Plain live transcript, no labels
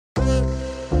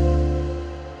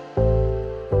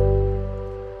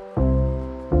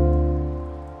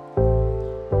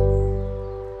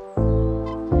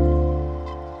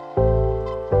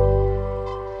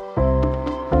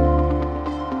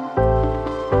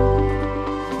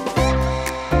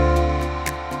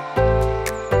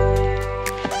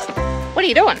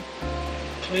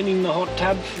cleaning the hot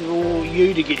tub for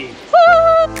you to get in.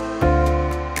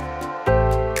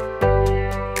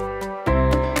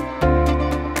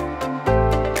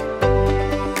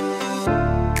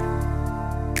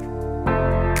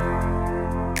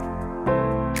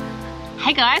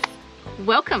 Hey guys,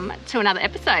 welcome to another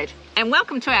episode and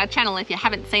welcome to our channel if you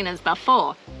haven't seen us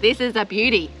before. This is a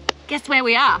beauty. Guess where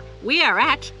we are? We are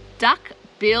at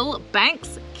Duckbill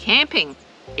Banks Camping.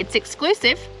 It's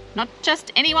exclusive, not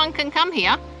just anyone can come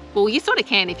here. Well, you sort of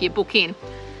can if you book in.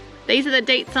 These are the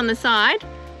deets on the side,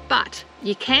 but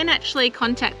you can actually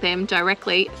contact them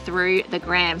directly through the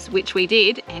grams, which we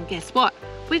did, and guess what?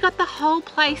 We got the whole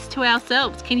place to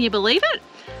ourselves. Can you believe it?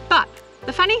 But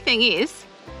the funny thing is,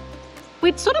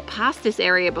 we'd sort of passed this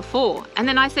area before, and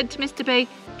then I said to Mr. B,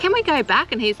 can we go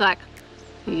back? And he's like,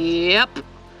 yep.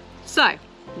 So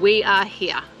we are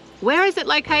here. Where is it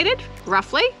located,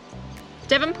 roughly?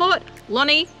 Devonport,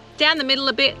 Lonnie, down the middle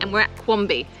a bit, and we're at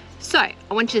Quamby. So I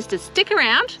want you to stick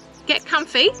around, get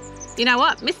comfy. You know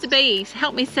what? Mr. B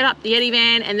helped me set up the Yeti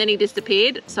van and then he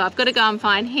disappeared. So I've got to go and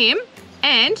find him,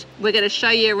 and we're going to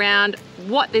show you around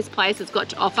what this place has got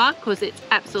to offer because it's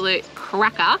absolute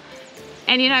cracker.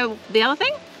 And you know the other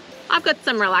thing? I've got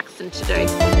some relaxing to do.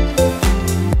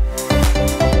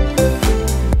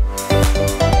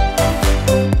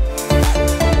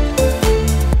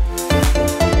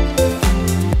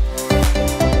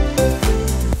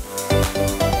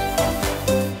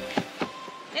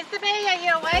 Mr. B, are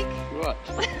you awake? What?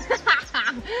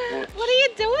 What are you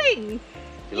doing?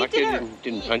 You're lucky I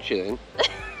didn't punch you then.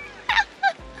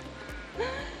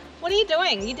 What are you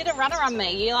doing? You did a runner on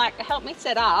me. You like helped me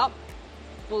set up.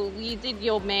 Well, you did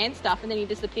your man stuff and then you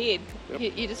disappeared.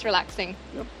 Yep. You're just relaxing.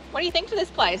 Yep. What do you think to this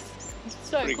place? It's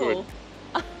so pretty cool.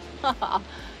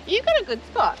 You got a good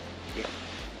spot. Yeah.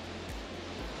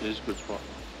 It is a good spot.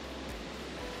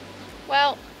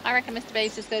 Well, I reckon Mr.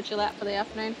 B's just going to chill out for the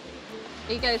afternoon.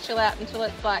 You go to chill out until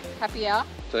it's like happy hour.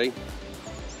 See?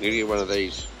 You get one of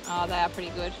these. Oh, they are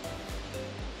pretty good.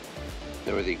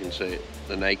 Now whether you can see it.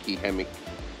 The Nike hammock.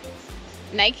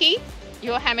 Nike?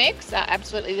 Your hammocks are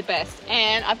absolutely the best,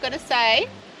 and I've got to say,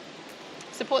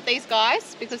 support these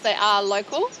guys because they are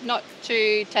local, not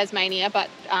to Tasmania but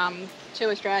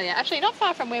to Australia, actually not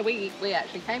far from where we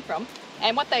actually came from.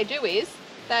 And what they do is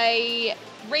they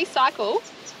recycle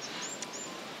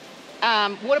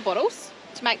water bottles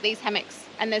to make these hammocks,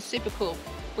 and they're super cool.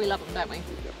 We love them, don't we?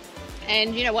 Yep.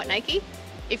 And you know what, Nike,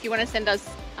 if you want to send us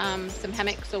some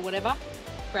hammocks or whatever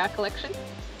for our collection,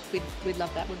 we'd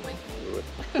love that, wouldn't we?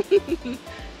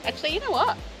 Actually, you know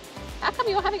what? How come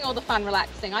you're having all the fun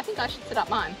relaxing? I think I should set up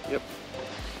mine. Yep.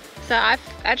 So I've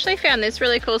actually found this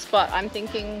really cool spot. I'm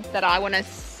thinking that I want to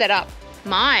set up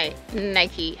my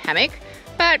Nike hammock,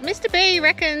 but Mr. B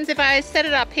reckons if I set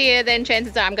it up here, then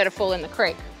chances are I'm going to fall in the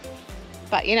creek.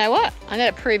 But you know what? I'm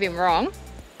going to prove him wrong,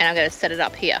 and I'm going to set it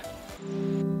up here.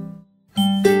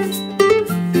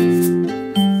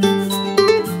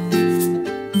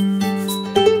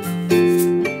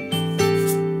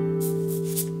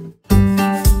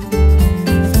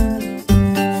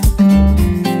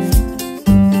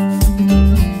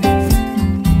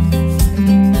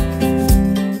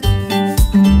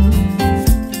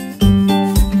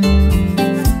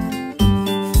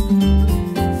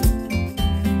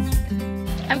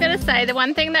 The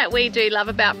one thing that we do love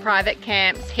about private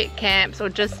camps, hit camps, or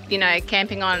just, you know,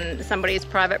 camping on somebody's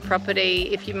private property,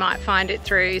 if you might find it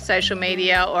through social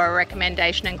media or a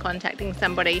recommendation and contacting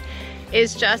somebody,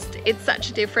 is just, it's such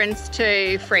a difference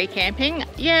to free camping.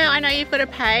 Yeah, I know you've got to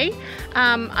pay.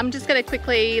 I'm just going to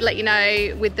quickly let you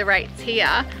know with the rates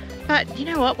here. But you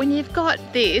know what, when you've got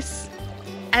this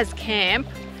as camp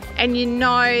and you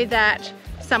know that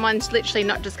someone's literally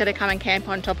not just going to come and camp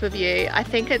on top of you, I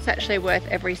think it's actually worth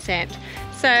every cent.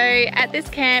 So at this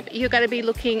camp, you're going to be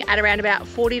looking at around about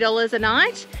 $40 a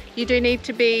night. You do need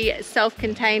to be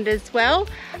self-contained as well.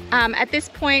 At this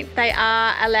point, they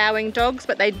are allowing dogs,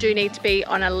 but they do need to be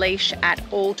on a leash at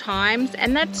all times,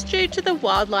 and that's due to the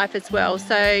wildlife as well.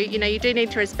 So, you know, you do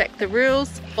need to respect the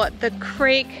rules. But the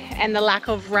creek and the lack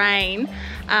of rain,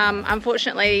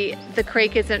 unfortunately, the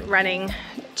creek isn't running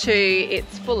to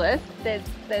its fullest. There's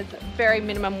very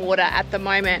minimum water at the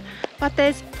moment, but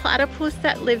there's platypus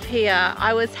that live here.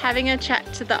 I was having a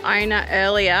chat to the owner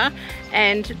earlier,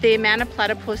 and the amount of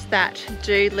platypus that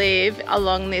do live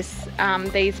along this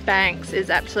these banks is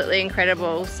absolutely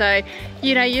incredible. So,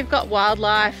 you know, you've got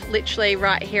wildlife literally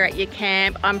right here at your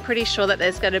camp. I'm pretty sure that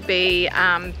there's going to be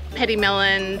petty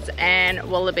melons and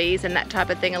wallabies and that type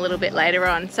of thing a little bit later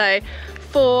on. So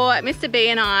for Mr. B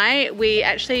and I, we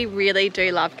actually really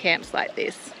do love camps like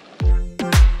this.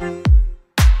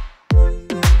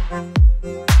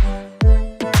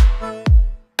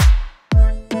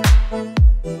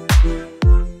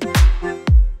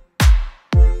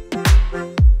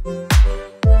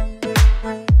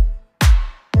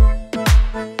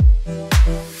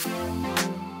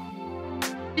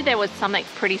 there was something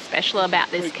pretty special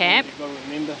about this camp. You've got to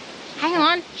remember. Hang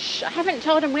on, shh, I haven't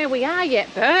told him where we are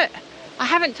yet, Bert. I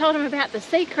haven't told him about the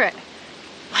secret.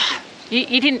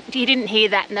 You didn't hear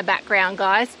that in the background,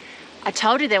 guys. I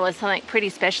told you there was something pretty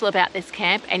special about this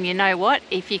camp, and you know what?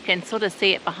 If you can sort of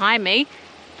see it behind me,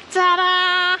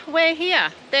 ta-da! We're here.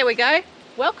 There we go.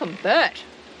 Welcome, Bert.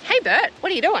 Hey, Bert,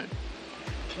 what are you doing?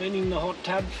 Cleaning the hot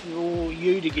tub for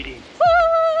you to get in.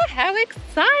 Woo, how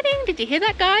exciting! Did you hear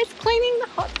that, guys? Cleaning the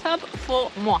hot tub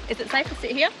for moi. Is it safe to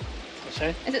sit here? What's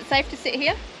that? Is it safe to sit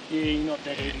here? Yeah, you're not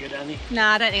that idiot, are you? No,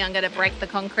 I don't think I'm going to break the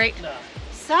concrete. No.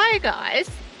 So, guys,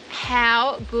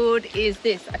 how good is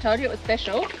this? I told you it was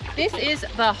special. This is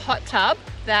the hot tub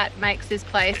that makes this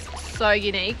place so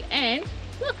unique. And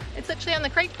look, it's actually on the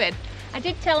creek bed. I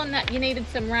did tell him that you needed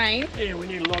some rain. Yeah, we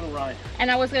need a lot of rain.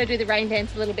 And I was going to do the rain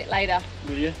dance a little bit later.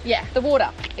 Will you? Yeah, the water.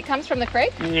 It comes from the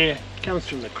creek. Yeah, it comes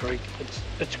from the creek.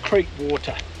 It's creek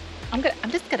water. I'm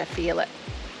just going to feel it.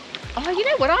 Oh, you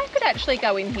know what? I could actually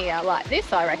go in here like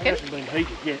this, I reckon. It hasn't been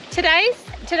heated yet.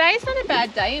 Today's not a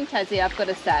bad day in Tassie, I've got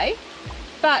to say.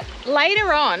 But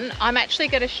later on, I'm actually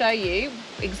going to show you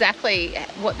exactly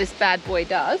what this bad boy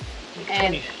does.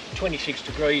 It's 26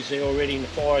 degrees there already and the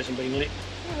fire hasn't been lit.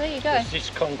 Oh, there you go. Because this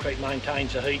concrete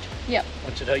maintains the heat. Yep.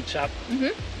 Once it heats up.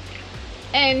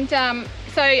 And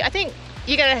so I think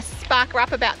you're going to spark her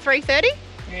up about 3:30?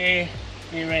 Yeah,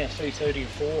 around 3:30 or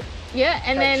 4. Yeah,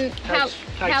 and then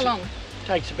how long?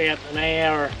 Takes about an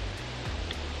hour.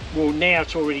 Well, now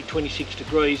it's already 26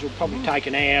 degrees. It'll probably take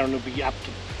an hour and it'll be up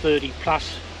to 30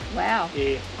 plus. Wow.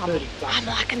 Yeah, 30 plus. I'm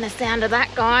liking the sound of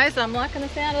that, guys. I'm liking the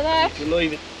sound of that. If you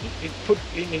leave it,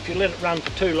 if you let it run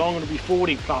for too long, it'll be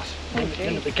 40 plus. Oh,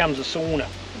 then it becomes a sauna.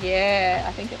 Yeah,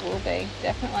 I think it will be,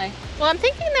 definitely. Well, I'm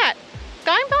thinking that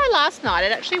going by last night,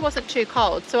 it actually wasn't too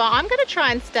cold. So I'm going to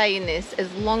try and stay in this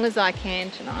as long as I can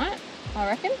tonight, I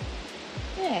reckon.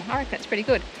 Yeah, I reckon it's pretty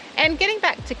good. And getting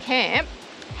back to camp,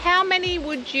 how many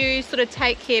would you sort of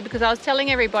take here? Because I was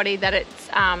telling everybody that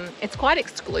it's quite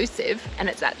exclusive and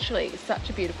it's actually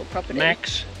such a beautiful property.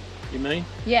 Max, you mean?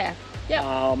 Yeah.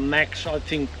 Yeah. Max, I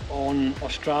think on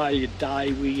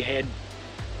Australia.We we had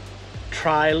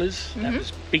trailers. That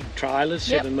was big trailers,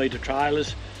 7-metre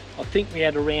trailers. I think we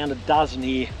had around a dozen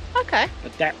here. Okay.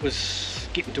 But that was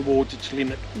getting towards its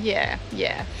limit. Yeah,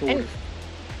 yeah. Sort of.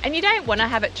 And you don't want to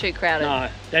have it too crowded. No,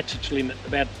 that's its limit,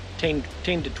 about 10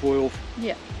 to 12.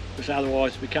 Yeah. Because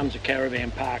otherwise it becomes a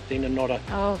caravan park then and not a...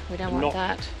 Oh, we don't want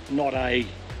that. Not a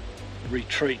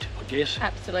retreat, I guess.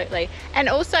 Absolutely. And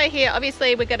also here,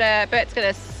 obviously, Bert's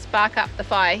going to spark up the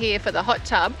fire here for the hot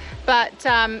tub, but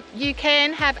you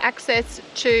can have access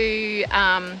to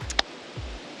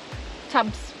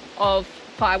tubs of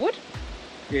firewood.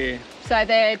 Yeah. So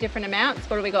they're different amounts.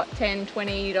 What do we got? $10,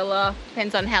 $20,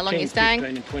 depends on how long you're staying.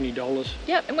 $10, $15 and $20.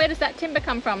 Yep, and where does that timber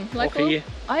come from? Local? Off here.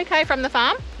 Okay, from the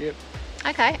farm? Yep.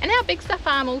 Okay, and how big's the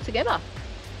farm altogether?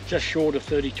 Just short of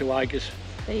 32 acres.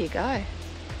 There you go.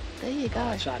 There you go.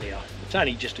 It's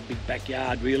only just a big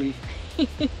backyard, really.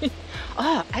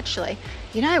 Oh, actually,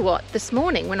 you know what? This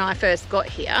morning when I first got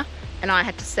here and I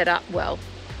had to set up, well,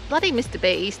 bloody Mr.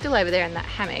 B, he's still over there in that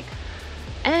hammock.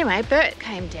 And anyway, Bert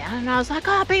came down and I was like,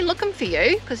 oh, I've been looking for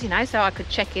you, because, you know, so I could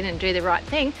check in and do the right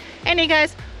thing. And he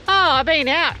goes, oh, I've been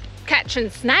out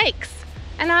catching snakes.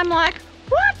 And I'm like,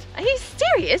 what? Are you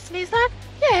serious? And he's like,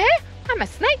 yeah, I'm a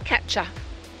snake catcher.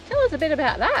 Tell us a bit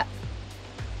about that.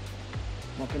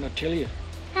 What can I tell you?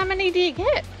 How many do you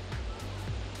get?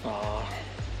 Oh,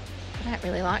 I don't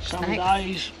really like some snakes.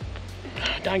 days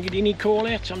I don't get any call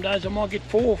outs. Some days I might get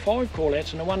 4 or 5 call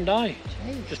outs in a one day.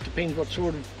 Jeez. Just depends what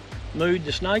sort of mood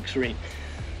the snakes are in.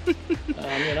 You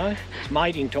know, it's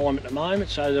mating time at the moment,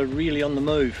 so they're really on the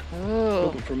move. Ooh.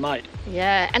 Looking for a mate.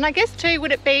 Yeah, and I guess too,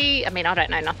 would it be, I mean, I don't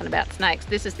know nothing about snakes,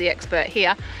 this is the expert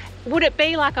here. Would it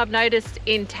be like I've noticed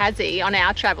in Tassie on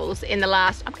our travels in the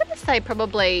last, I'm going to say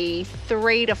probably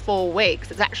 3 to 4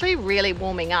 weeks, it's actually really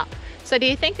warming up. So do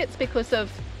you think it's because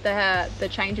of the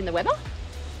change in the weather?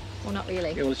 Or not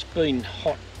really? Yeah, well, it's been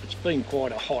hot. It's been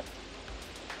quite a hot,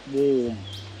 warm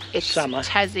summer. It's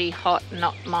Tassie hot,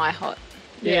 not my hot.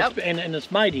 Yeah, Yep. and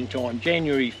it's mating time.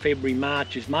 January, February,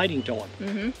 March is mating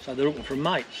time. So they're looking for a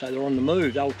mate. So they're on the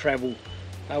move. They'll travel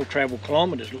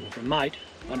kilometres looking for a mate.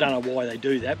 I don't know why they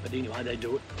do that, but anyway, they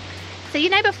do it. So you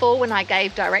know before when I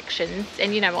gave directions,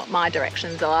 and you know what my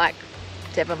directions are like,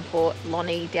 Devonport,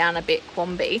 Lonnie, down a bit,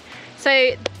 Quamby.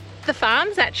 So the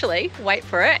farms actually, wait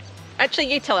for it.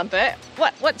 Actually, you tell them, Bert,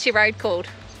 what's your road called?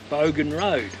 Bogan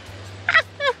Road.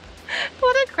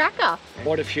 What a cracker.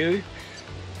 Quite a few.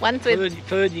 One's with... The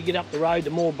further you get up the road, the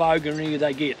more boganry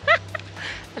they get.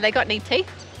 Have they got any teeth?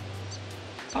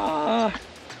 A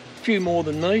few more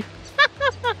than me.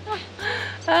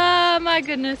 Oh my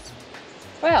goodness.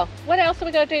 Well, what else are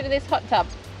we going to do to this hot tub?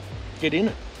 Get in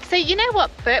it. So you know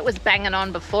what Bert was banging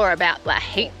on before about the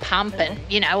heat pump and,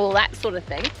 you know, all that sort of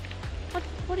thing.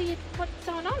 What's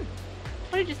going on?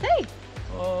 What did you see?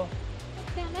 Oh,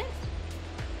 What's down there?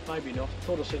 maybe not.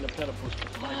 Thought I seen a platypus.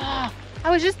 But maybe not. I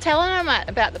was just telling him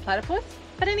about the platypus.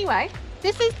 But anyway,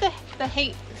 this is the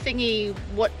heat thingy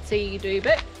whatsy do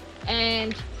bit.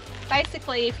 And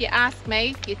basically, if you ask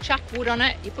me, you chuck wood on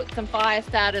it, you put some fire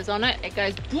starters on it, it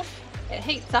goes woof, it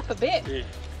heats up a bit. Yeah.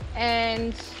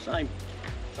 And Same.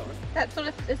 Sorry. is that sort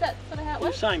of how it The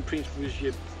works? same principle as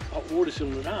your hot water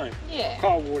cylinder at home. Yeah.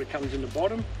 Cold water comes in the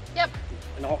bottom. Yep.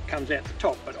 And hot comes out the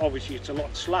top. But obviously it's a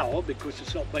lot slower because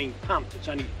it's not being pumped. It's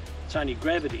only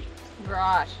gravity.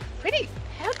 Right. Pretty.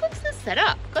 How good's the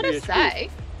setup? Gotta Yeah, it's say.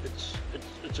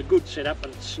 It's a good setup,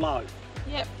 but it's slow.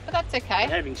 Yep. But that's okay.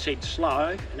 And having said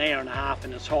slow, an hour and a half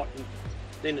and it's hot, and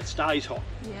then it stays hot.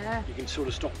 Yeah. You can sort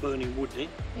of stop burning wood then.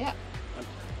 Yep.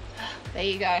 There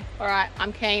you go. All right.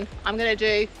 I'm keen. I'm gonna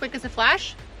do quick as a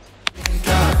flash.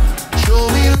 Show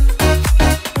me love,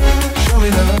 show me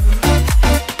life,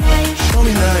 show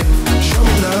me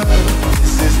love.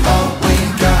 This is all we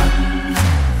got.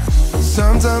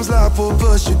 Sometimes life will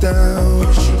push you down,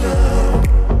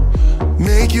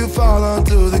 make you fall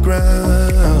onto the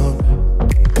ground.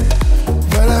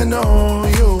 But I know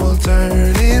you will turn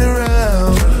it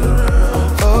around.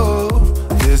 Oh,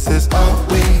 this is all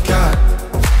we got.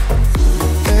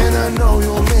 And I know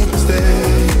you'll make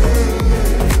mistakes,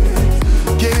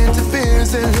 get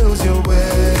interference and lose your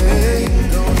way.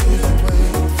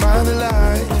 Find the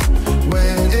light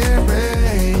when it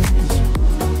rains.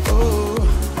 Oh,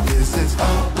 this is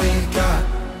all we got.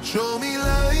 Show me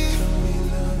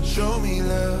life, show me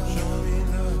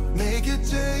love, make it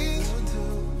change.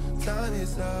 Time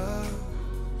is up.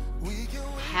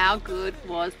 How good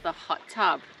was the hot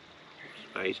tub?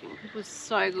 Amazing. It was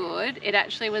so good. It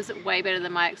actually was way better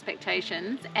than my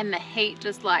expectations, and the heat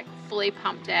just like fully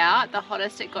pumped out. The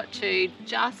hottest it got to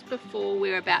just before we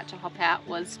were about to hop out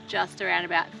was just around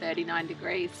about 39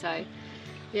 degrees. So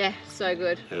yeah, so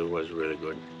good. It was really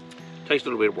good. Takes a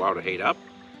little bit of while to heat up.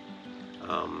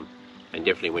 And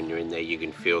definitely when you're in there you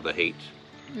can feel the heat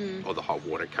or the hot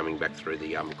water coming back through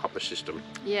the copper system.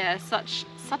 Yeah, such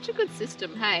a good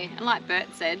system, hey. And like Bert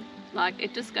said, like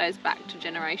it just goes back to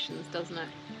generations, doesn't it?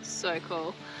 So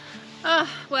cool.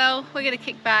 Well, we're gonna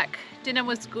kick back. Dinner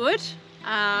was good.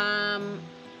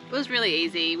 It was really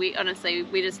easy. We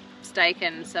just steak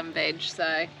and some veg,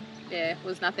 so yeah, it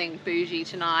was nothing bougie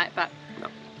tonight, but No.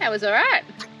 that was all right.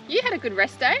 You had a good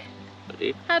rest day. I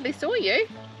did. Hardly saw you.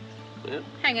 Yeah.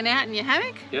 Hanging out in your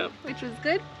hammock. Yeah. Which was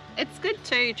good. It's good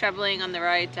too, traveling on the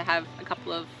road, to have a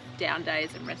couple of down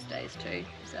days and rest days too.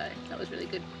 So that was really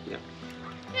good. Yeah.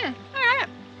 Yeah, all right.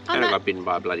 And I got bitten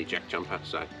by a bloody jack jumper,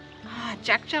 so.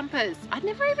 Jack jumpers. I'd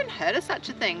never even heard of such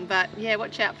a thing, but yeah,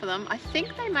 watch out for them. I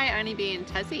think they may only be in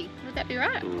Tassie. Would that be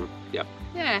right? Yep.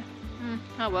 Yeah.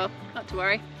 Oh well, not to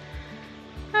worry.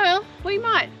 Oh well, we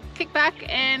might kick back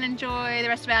and enjoy the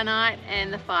rest of our night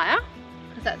and the fire,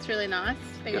 because that's really nice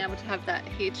being able to have that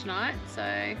here tonight. So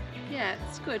yeah,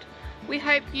 it's good. We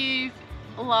hope you've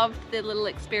loved the little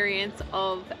experience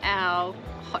of our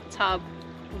hot tub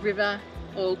river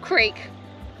or creek,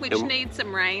 which needs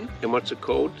some rain. And what's it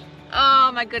called?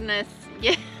 Oh my goodness,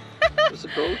 yeah. What's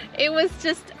it called? It was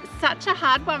just such a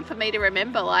hard one for me to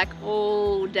remember, like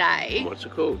all day. And what's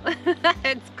it called?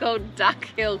 It's called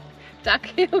Duckbill.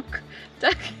 Duckbill.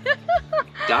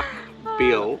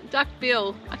 Duckbill.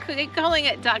 Duckbill. I keep calling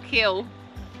it Duck Hill.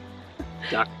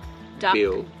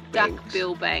 Duckbill Banks.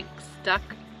 Duckbill Banks.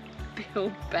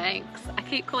 Duckbill Banks. I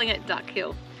keep calling it Duck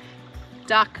Hill.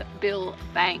 Duckbill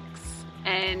Banks.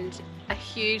 And a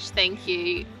huge thank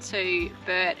you to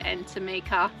Bert and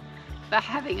Tamika for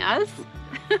having us.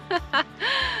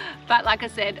 But like I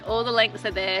said, all the links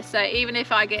are there, so even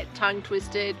if I get tongue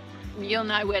twisted, you'll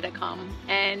know where to come.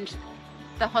 And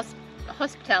the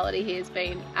hospitality here has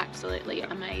been absolutely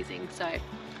amazing, so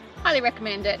highly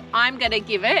recommend it. I'm going to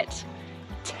give it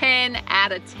 10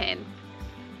 out of 10.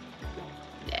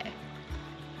 Yeah.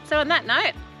 So on that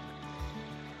note,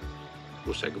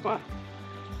 We'll say goodbye.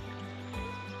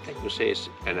 We'll see us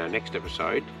in our next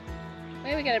episode.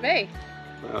 where are we going to be?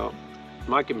 Well,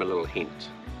 might give him a little hint.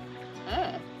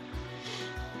 Oh.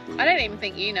 I don't even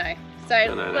think you know.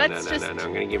 So No, let's just... I'm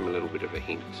going to give him a little bit of a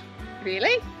hint.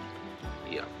 Really?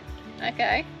 Yeah.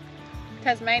 Okay.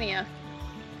 Tasmania.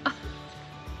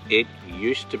 It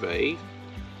used to be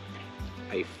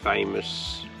a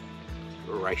famous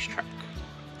racetrack.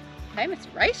 Famous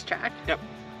racetrack? Yep.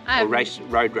 I A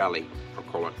have road rally. I'll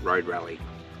call it road rally.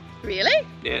 Really?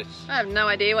 Yes. I have no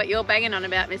idea what you're banging on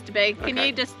about, Mr. B. Can Okay.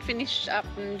 you just finish up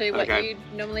and do what Okay. you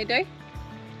normally do?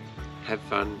 Have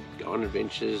fun, go on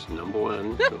adventures, number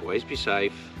one, always be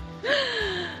safe.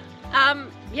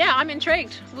 Yeah, I'm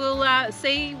intrigued. We'll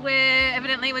see where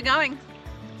evidently we're going.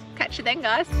 Catch you then,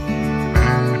 guys.